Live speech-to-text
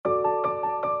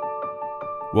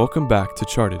Welcome back to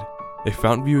Charted, a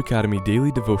Fountain View Academy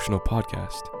daily devotional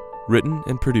podcast, written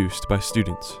and produced by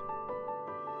students.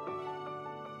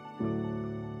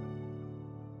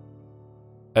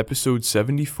 Episode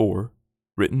 74,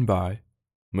 written by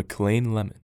McLean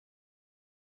Lemon.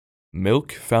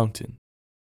 Milk Fountain.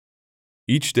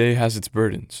 Each day has its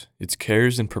burdens, its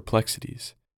cares and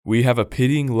perplexities. We have a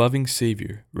pitying, loving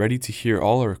Savior ready to hear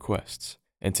all our requests,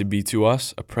 and to be to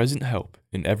us a present help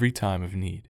in every time of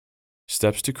need.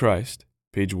 Steps to Christ,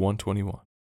 page 121.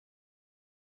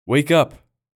 Wake up!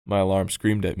 My alarm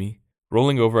screamed at me.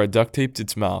 Rolling over, I duct-taped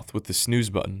its mouth with the snooze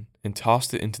button and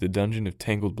tossed it into the dungeon of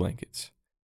tangled blankets.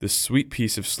 The sweet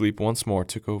peace of sleep once more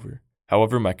took over.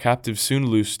 However, my captive soon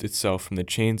loosed itself from the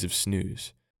chains of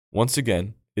snooze. Once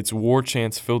again, its war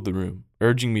chants filled the room,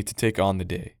 urging me to take on the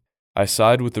day. I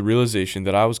sighed with the realization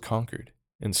that I was conquered,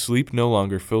 and sleep no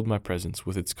longer filled my presence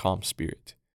with its calm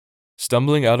spirit.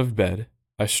 Stumbling out of bed,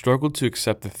 I struggled to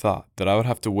accept the thought that I would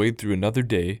have to wade through another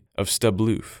day of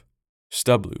stubloof,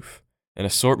 an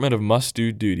assortment of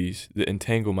must-do duties that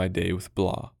entangle my day with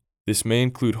blah. This may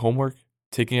include homework,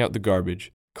 taking out the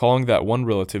garbage, calling that one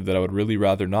relative that I would really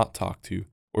rather not talk to,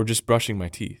 or just brushing my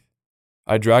teeth.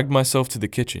 I dragged myself to the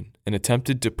kitchen and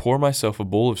attempted to pour myself a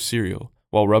bowl of cereal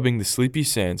while rubbing the sleepy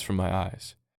sands from my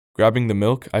eyes. Grabbing the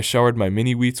milk, I showered my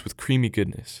mini-wheats with creamy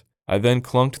goodness. I then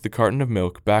clunked the carton of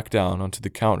milk back down onto the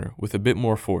counter with a bit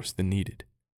more force than needed.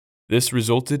 This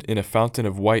resulted in a fountain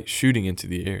of white shooting into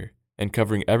the air and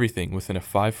covering everything within a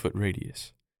 5-foot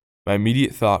radius. My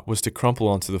immediate thought was to crumple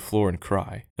onto the floor and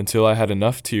cry until I had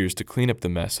enough tears to clean up the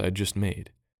mess I had just made.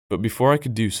 But before I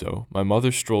could do so, my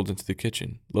mother strolled into the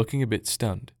kitchen, looking a bit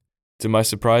stunned. To my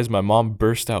surprise, my mom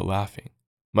burst out laughing.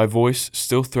 My voice,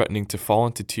 still threatening to fall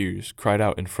into tears, cried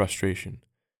out in frustration,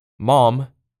 "Mom,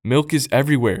 milk is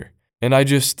everywhere, and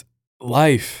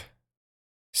life."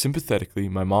 Sympathetically,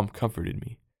 my mom comforted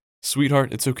me.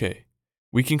 "Sweetheart, it's okay.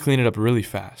 We can clean it up really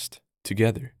fast.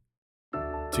 Together."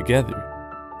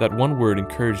 Together. That one word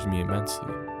encouraged me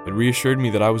immensely. It reassured me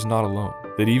that I was not alone,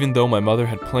 that even though my mother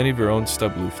had plenty of her own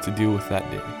stubloof to deal with that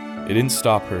day, it didn't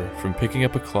stop her from picking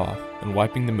up a cloth and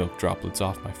wiping the milk droplets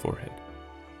off my forehead.